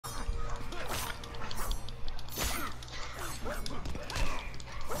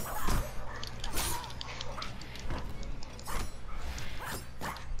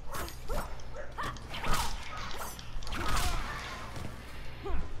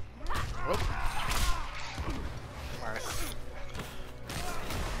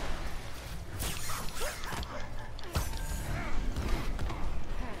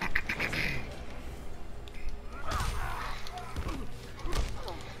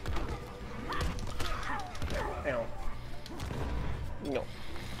Ow. No.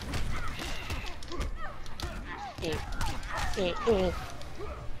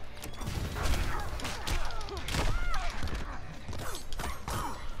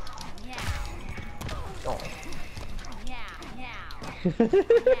 Oh.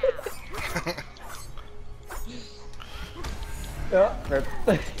 Yeah, rip.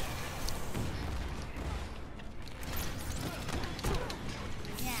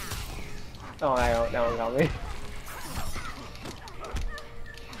 Oh, that one got me.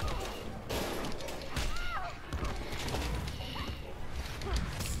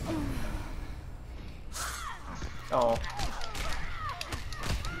 Oh.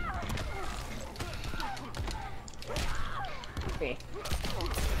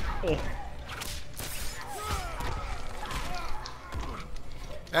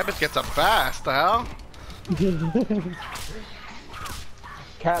 That bitch gets up fast, the hell?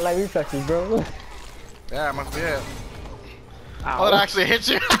 Cat like reflexes, bro. Yeah, it must be it. Ow. Oh, it actually hit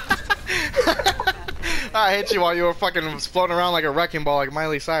you. I hit you while you were fucking floating around like a wrecking ball like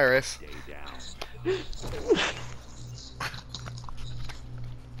Miley Cyrus.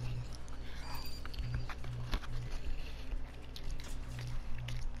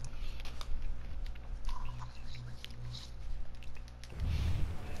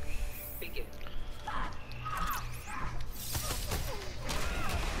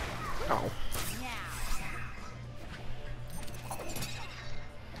 Oh.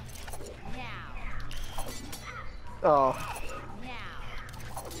 Oh.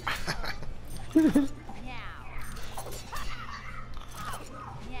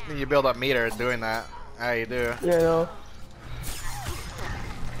 You build up meter doing that. How you do? Yeah, no.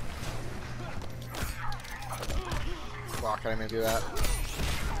 Fuck, I didn't mean to do that.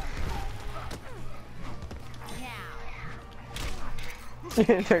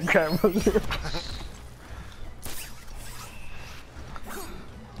 That crap was here.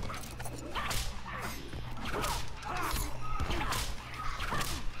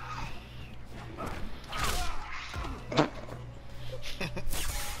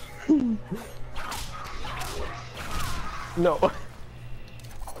 No.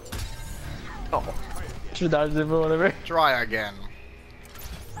 Oh. Should dodge it or whatever. Try again.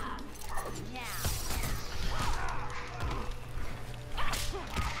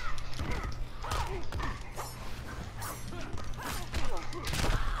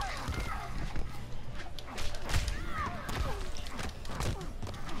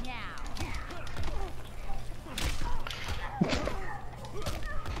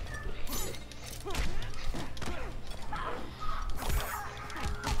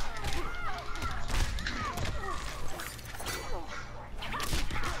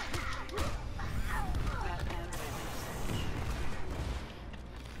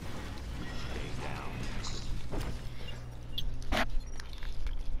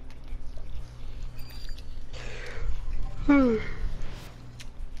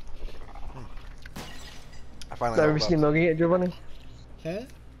 I finally Have you leveled seen up. Logan yet, Giovanni? Huh?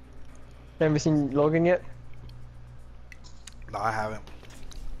 Have you seen Logan yet? No, I haven't.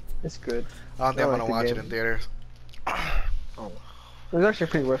 It's good. I don't think I I'm like gonna the watch it game. in theaters. Oh. It was actually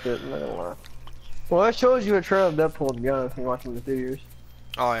pretty worth it, I'm not gonna lie. Well, that shows you a trailer of Deadpool, to be honest, when watching the theaters.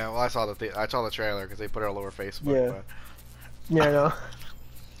 Oh yeah, well I saw the trailer because they put it all over Facebook. Yeah. Yeah, I know.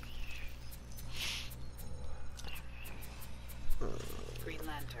 Green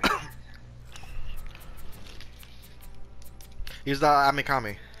Lantern. Use the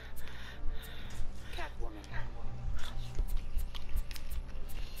Amikami. Catwoman.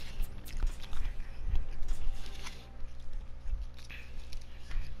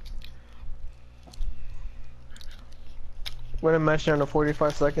 When a match down to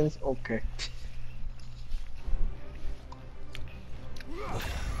 45 seconds, okay.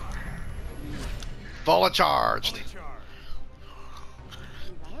 Vola charged.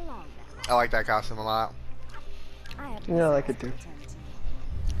 I like that costume a lot. Yeah, I like it too.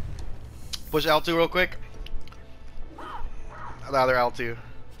 Push L2 real quick. The other L2.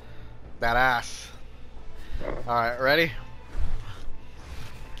 Badass. Alright, ready?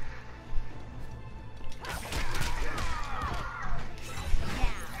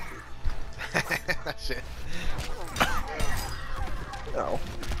 That shit. Oh.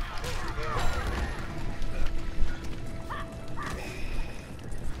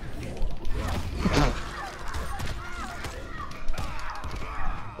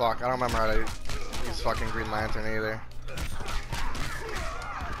 Fuck, I don't remember how to use fucking Green Lantern either.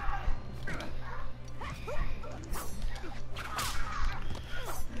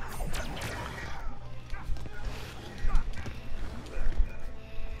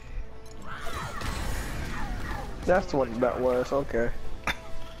 That's what that was. Okay.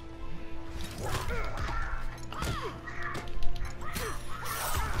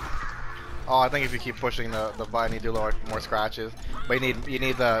 Oh, I think if you keep pushing the button, you do more scratches. But you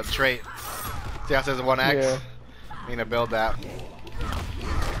need the trait. See how it says 1x? Yeah. You need to build that.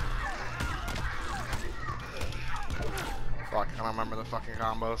 Fuck, I don't remember the fucking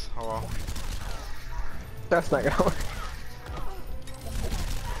combos. Oh well. That's not gonna work.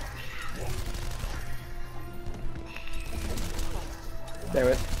 Damn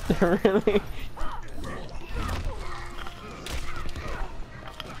it. Really?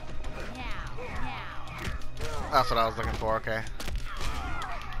 That's what I was looking for, okay.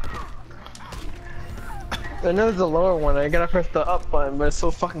 I know there's a lower one. I gotta press the up button, but it's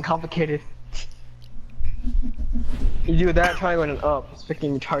so fucking complicated. You do that triangle and an up. It's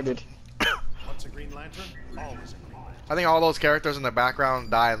freaking retarded. Once a Green Lantern, always a Green Lantern. I think all those characters in the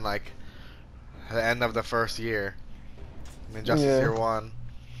background die in like the end of the first year. I mean, Justice Yeah. Year 1.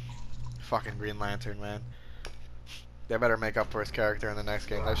 Fucking Green Lantern, man. They better make up for his character in the next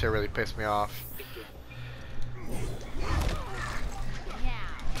game. That shit really pissed me off.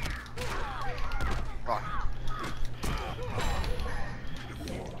 Fuck.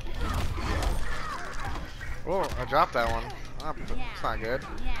 Oh, I dropped that one. Oh, it's not good.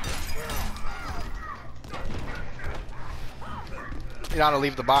 You know how to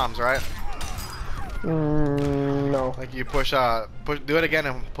leave the bombs, right? No. Like you push, do it again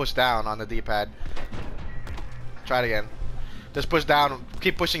and push down on the D-pad. Try it again. Just push down,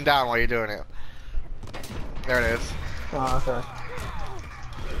 keep pushing down while you're doing it. There it is. Oh, okay.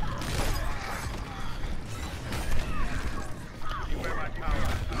 Beware my power.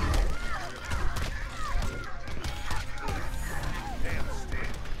 Damn,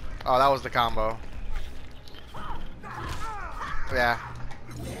 Steve. Oh, that was the combo. Yeah.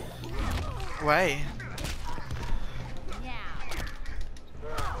 Way.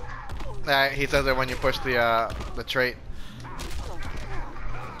 Yeah, he says it when you push the trait.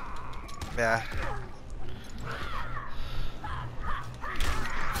 Yeah.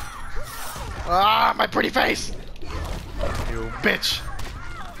 Ah, my pretty face! You bitch!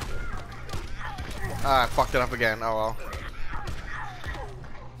 Ah, I fucked it up again. Oh well.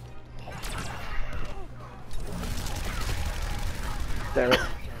 Damn it.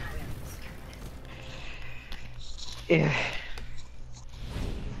 Yeah.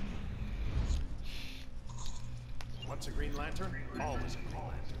 Once a Green Lantern, always a Green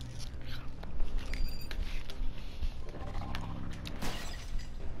Lantern.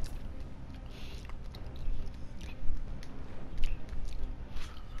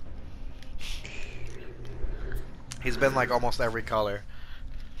 He's been like almost every color.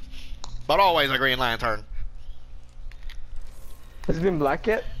 But always a Green Lantern. Has it been black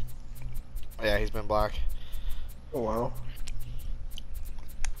yet? Yeah, he's been black. Oh wow.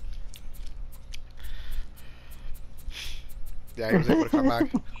 Yeah, he was able to come back.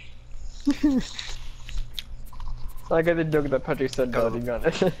 I got the joke that Patrick said Go. that he got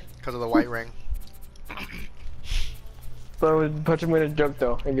it. Because of the white ring. So Patrick made a joke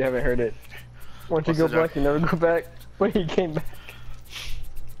though, if you haven't heard it. Once you What's go the joke? black, you never go back. When he came back.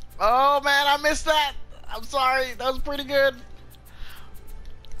 Oh man, I missed that! I'm sorry, that was pretty good.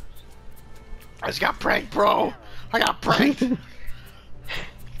 I just got pranked, bro! I got pranked!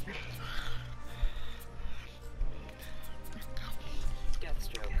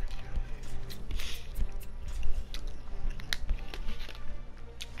 Deathstroke.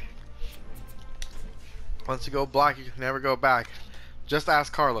 Once you go black, you can never go back. Just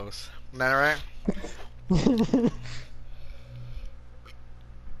ask Carlos. Isn't that right?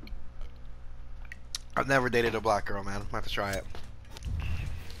 I've never dated a black girl, man. I have to try it.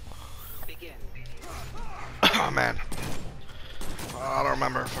 Begin. Oh man. I don't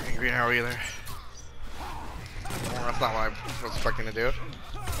remember fucking Green Arrow either. Well, that's not what I was expecting to do.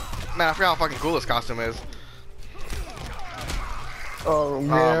 Man, I forgot how fucking cool this costume is. Oh,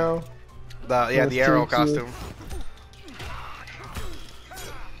 yeah. The That's the arrow too cute. costume.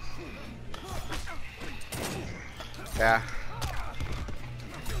 Yeah.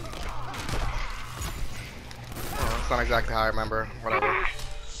 Oh, that's not exactly how I remember. Whatever.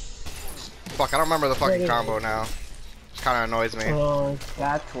 Fuck, I don't remember the fucking combo now. Just kind of annoys me. Oh,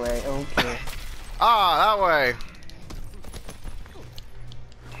 that way. Okay. Ah, that way.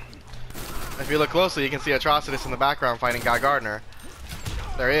 If you look closely, you can see Atrocitus in the background fighting Guy Gardner.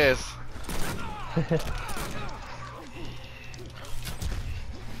 There he is.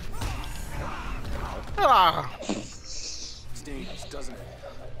 Ah. Stings, doesn't it?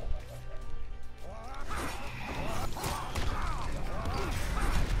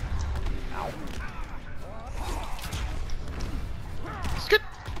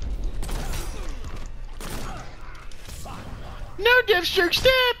 Death Stroke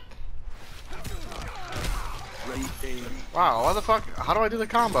step! Ready, aim. Wow, what the fuck? How do I do the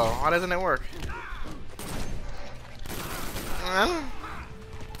combo? Why doesn't it work?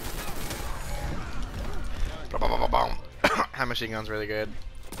 That machine gun's really good.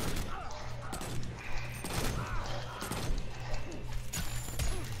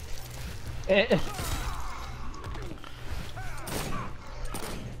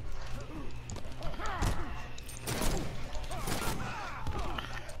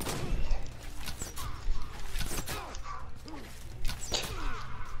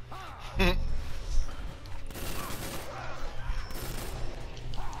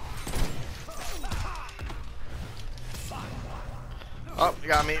 Oh, you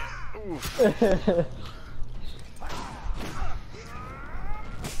got me. Oof.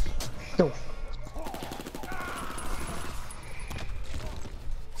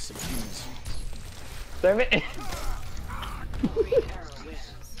 Some keys. Damn it. Green Arrow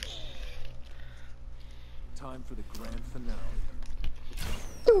wins. Time for the grand finale.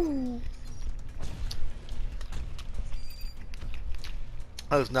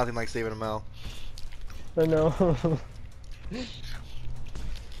 That was nothing like Stephen Amell. I know.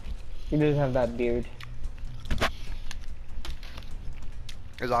 He doesn't have that beard.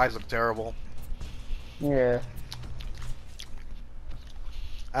 His eyes look terrible. Yeah.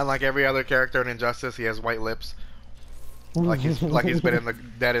 And like every other character in Injustice, he has white lips. Like he's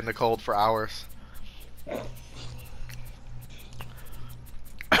been dead in the cold for hours.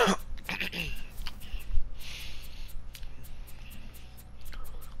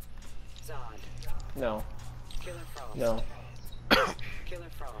 Zod. No. Killer Frost. No. Killer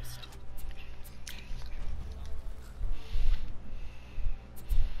Frost.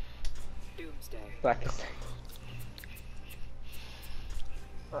 Doomsday. Black is.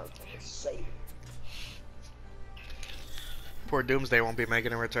 Okay, safe. Poor Doomsday won't be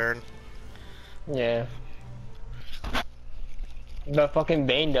making a return. Yeah. The fucking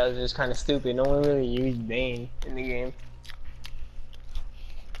Bane does is kind of stupid. No one really used Bane in the game.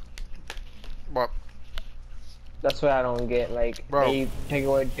 But That's what I don't get. Like, Bro. they take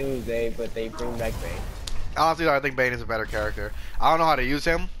away Doomsday, but they bring back Bane. honestly, I think Bane is a better character. I don't know how to use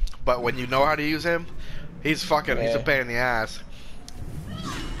him, but when you know how to use him, he's a Yeah. pain in the ass.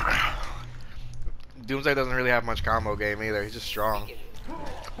 Doomsday doesn't really have much combo game either. He's just strong.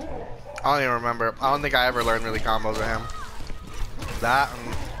 I don't even remember. I don't think I ever learned really combos of him. That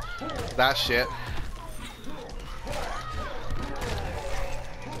and that shit.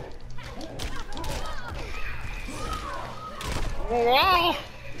 Wow.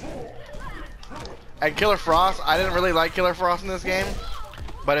 And Killer Frost, I didn't really like Killer Frost in this game,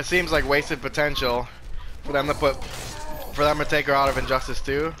 but it seems like wasted potential for them to take her out of Injustice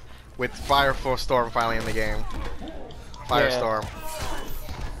 2 with Firestorm finally in the game. Firestorm.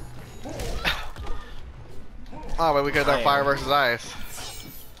 Oh, but we could have done Fire versus Ice.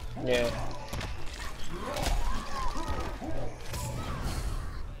 Yeah.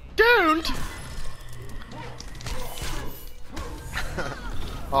 Don't!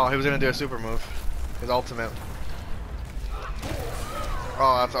 Oh, he was gonna do a super move. His ultimate.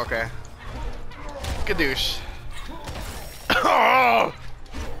 Oh, that's okay. Skadoosh. Oh!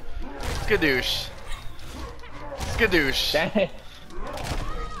 Skadoosh. Skadoosh. Damn it.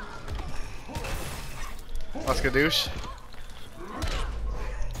 Oh, skadoosh.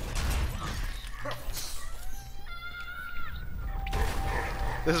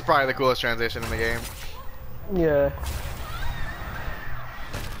 This is probably the coolest transition in the game. Yeah.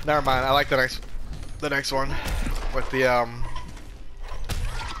 Never mind. I like the next one with the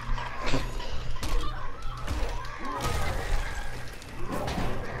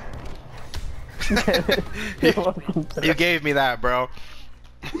You gave me that, bro.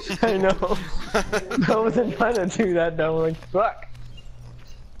 I know. I wasn't trying to do that though. Like, fuck.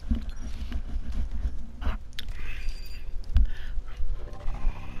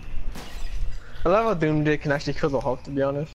 I love how Doomsday can actually kill the Hulk, to be honest.